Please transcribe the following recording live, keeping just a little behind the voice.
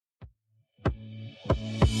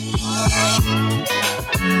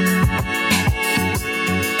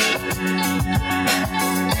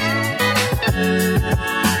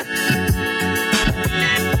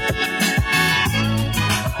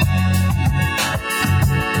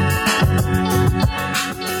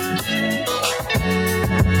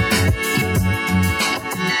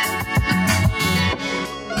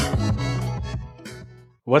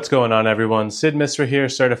What's going on, everyone? Sid Misra here,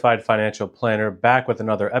 certified financial planner, back with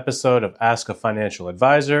another episode of Ask a Financial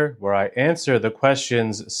Advisor, where I answer the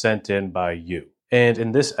questions sent in by you. And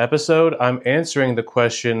in this episode, I'm answering the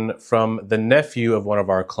question from the nephew of one of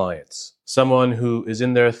our clients, someone who is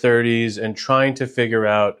in their 30s and trying to figure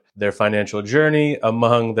out their financial journey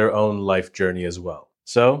among their own life journey as well.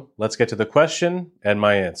 So let's get to the question and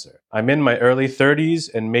my answer. I'm in my early 30s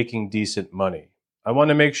and making decent money. I want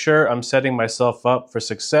to make sure I'm setting myself up for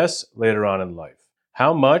success later on in life.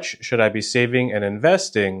 How much should I be saving and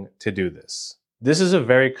investing to do this? This is a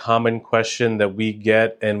very common question that we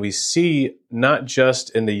get and we see not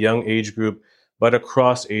just in the young age group, but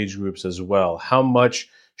across age groups as well. How much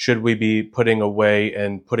should we be putting away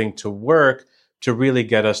and putting to work to really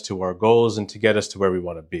get us to our goals and to get us to where we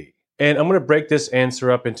want to be? And I'm going to break this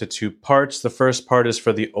answer up into two parts. The first part is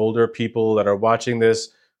for the older people that are watching this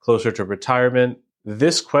closer to retirement.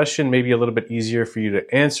 This question may be a little bit easier for you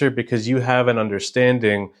to answer because you have an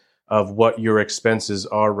understanding of what your expenses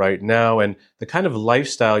are right now and the kind of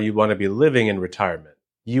lifestyle you want to be living in retirement.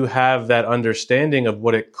 You have that understanding of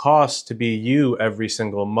what it costs to be you every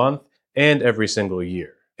single month and every single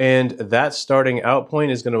year. And that starting out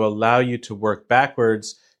point is going to allow you to work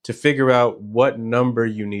backwards to figure out what number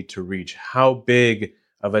you need to reach. How big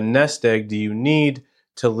of a nest egg do you need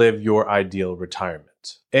to live your ideal retirement?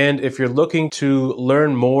 And if you're looking to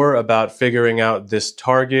learn more about figuring out this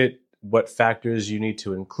target, what factors you need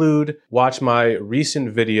to include, watch my recent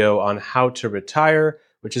video on how to retire,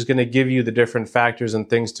 which is going to give you the different factors and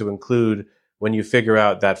things to include when you figure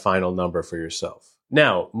out that final number for yourself.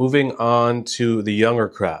 Now, moving on to the younger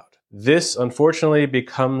crowd. This, unfortunately,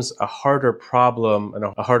 becomes a harder problem and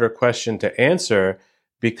a harder question to answer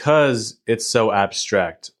because it's so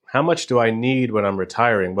abstract. How much do I need when I'm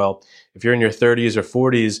retiring? Well, if you're in your 30s or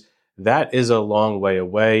 40s, that is a long way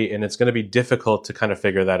away, and it's going to be difficult to kind of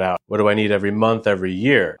figure that out. What do I need every month, every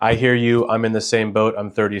year? I hear you. I'm in the same boat.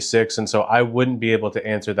 I'm 36, and so I wouldn't be able to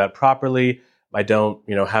answer that properly. I don't,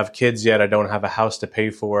 have kids yet. I don't have a house to pay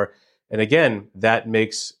for. And again, that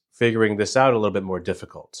makes figuring this out a little bit more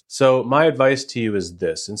difficult. So my advice to you is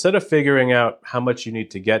this. Instead of figuring out how much you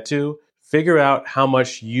need to get to, figure out how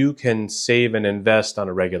much you can save and invest on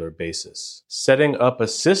a regular basis. Setting up a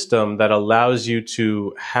system that allows you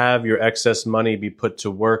to have your excess money be put to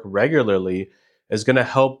work regularly is going to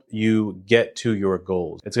help you get to your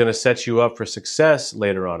goals. It's going to set you up for success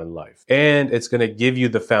later on in life. And it's going to give you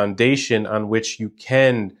the foundation on which you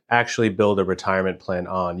can actually build a retirement plan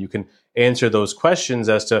on. You can answer those questions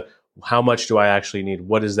as to how much do I actually need?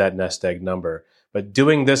 What is that nest egg number? But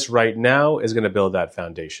doing this right now is going to build that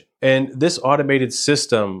foundation. And this automated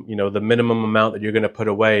system, the minimum amount that you're going to put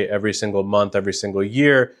away every single month, every single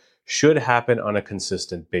year, should happen on a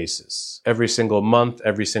consistent basis. Every single month,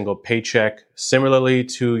 every single paycheck. Similarly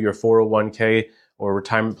to your 401k or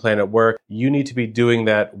retirement plan at work, you need to be doing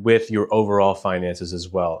that with your overall finances as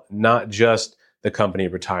well, not just the company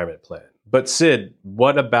retirement plan. But Sid,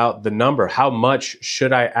 what about the number? How much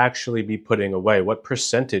should I actually be putting away? What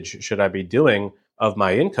percentage should I be doing of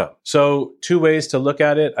my income? So 2 ways to look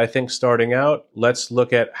at it. I think starting out, let's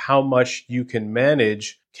look at how much you can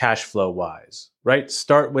manage cash flow wise, right?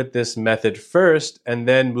 Start with this method first and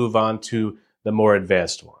then move on to the more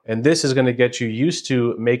advanced one. And this is going to get you used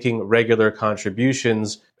to making regular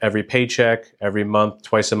contributions every paycheck, every month,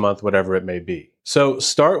 twice a month, whatever it may be. So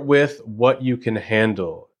start with what you can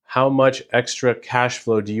handle. How much extra cash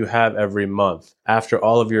flow do you have every month after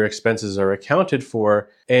all of your expenses are accounted for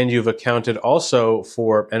and you've accounted also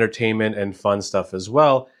for entertainment and fun stuff as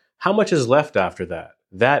well? How much is left after that?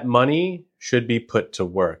 That money should be put to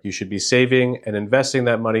work. You should be saving and investing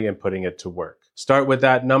that money and putting it to work. Start with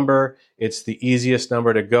that number. It's the easiest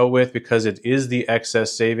number to go with because it is the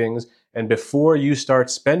excess savings. And before you start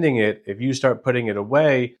spending it, if you start putting it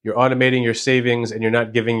away, you're automating your savings and you're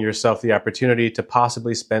not giving yourself the opportunity to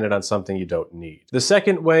possibly spend it on something you don't need. The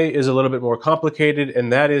second way is a little bit more complicated,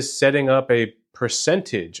 and that is setting up a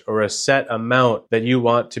percentage or a set amount that you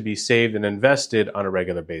want to be saved and invested on a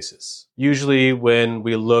regular basis. Usually when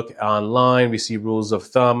we look online, we see rules of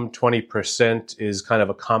thumb. 20% is kind of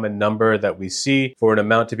a common number that we see for an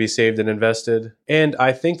amount to be saved and invested. And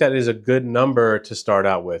I think that is a good number to start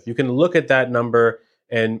out with. You can look at that number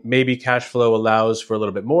and maybe cash flow allows for a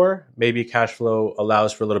little bit more, maybe cash flow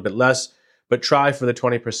allows for a little bit less, but try for the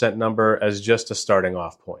 20% number as just a starting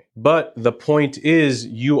off point. But the point is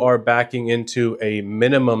you are backing into a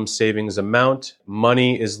minimum savings amount.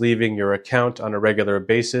 Money is leaving your account on a regular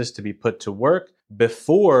basis to be put to work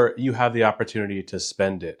before you have the opportunity to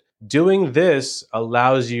spend it. Doing this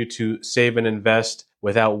allows you to save and invest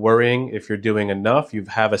without worrying if you're doing enough. You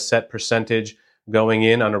have a set percentage going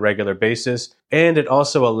in on a regular basis, and it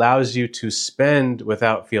also allows you to spend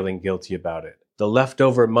without feeling guilty about it. The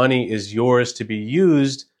leftover money is yours to be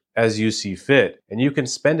used as you see fit, and you can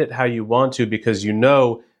spend it how you want to because you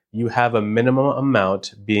know you have a minimum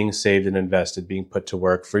amount being saved and invested, being put to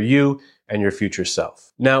work for you and your future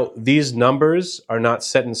self. Now, these numbers are not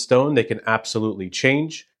set in stone. They can absolutely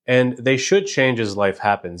change, and they should change as life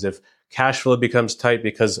happens. If cash flow becomes tight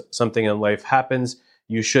because something in life happens,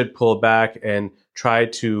 you should pull back and try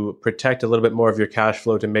to protect a little bit more of your cash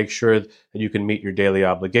flow to make sure that you can meet your daily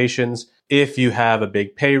obligations. If you have a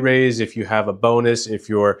big pay raise, if you have a bonus, if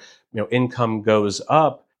your income goes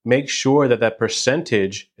up, make sure that that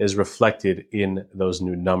percentage is reflected in those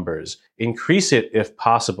new numbers. Increase it if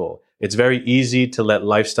possible. It's very easy to let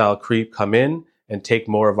lifestyle creep come in and take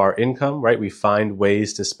more of our income, right? We find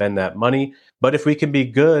ways to spend that money. But if we can be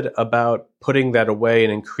good about putting that away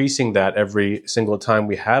and increasing that every single time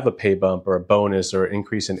we have a pay bump or a bonus or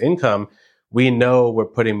increase in income, we know we're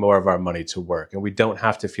putting more of our money to work and we don't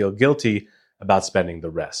have to feel guilty about spending the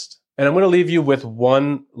rest. And I'm going to leave you with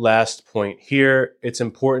one last point here. It's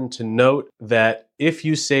important to note that if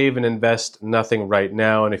you save and invest nothing right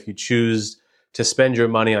now, and if you choose to spend your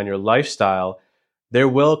money on your lifestyle, there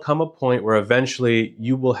will come a point where eventually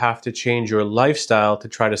you will have to change your lifestyle to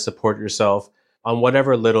try to support yourself on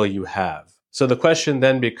whatever little you have. So the question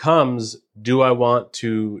then becomes, do I want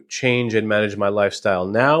to change and manage my lifestyle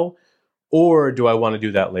now? Or do I want to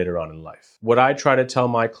do that later on in life? What I try to tell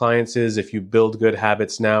my clients is if you build good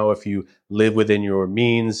habits now, if you live within your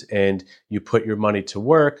means and you put your money to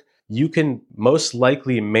work, you can most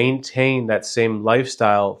likely maintain that same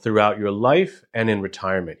lifestyle throughout your life and in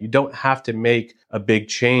retirement. You don't have to make a big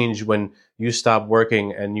change when you stop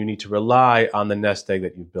working and you need to rely on the nest egg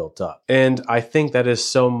that you've built up. And I think that is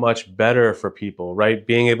so much better for people, right?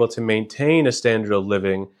 Being able to maintain a standard of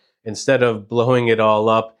living instead of blowing it all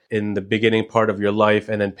up in the beginning part of your life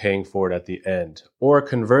and then paying for it at the end. Or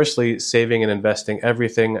conversely, saving and investing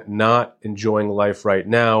everything, not enjoying life right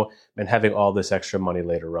now and having all this extra money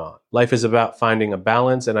later on. Life is about finding a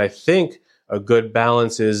balance, and I think a good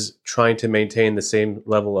balance is trying to maintain the same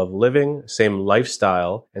level of living, same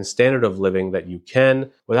lifestyle and standard of living that you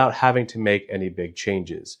can without having to make any big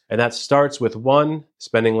changes. And that starts with 1,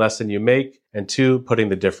 spending less than you make, and 2, putting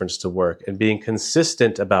the difference to work and being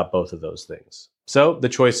consistent about both of those things. So the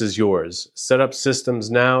choice is yours. Set up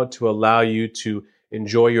systems now to allow you to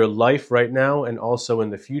enjoy your life right now and also in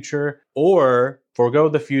the future, or forego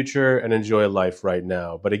the future and enjoy life right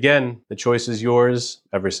now. But again, the choice is yours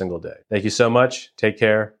every single day. Thank you so much. Take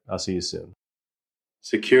care. I'll see you soon.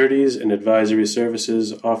 Securities and advisory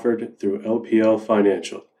services offered through LPL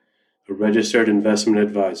Financial, a registered investment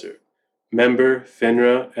advisor. Member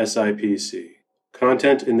FINRA SIPC.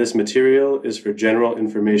 Content in this material is for general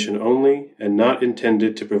information only and not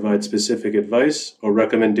intended to provide specific advice or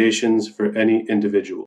recommendations for any individual.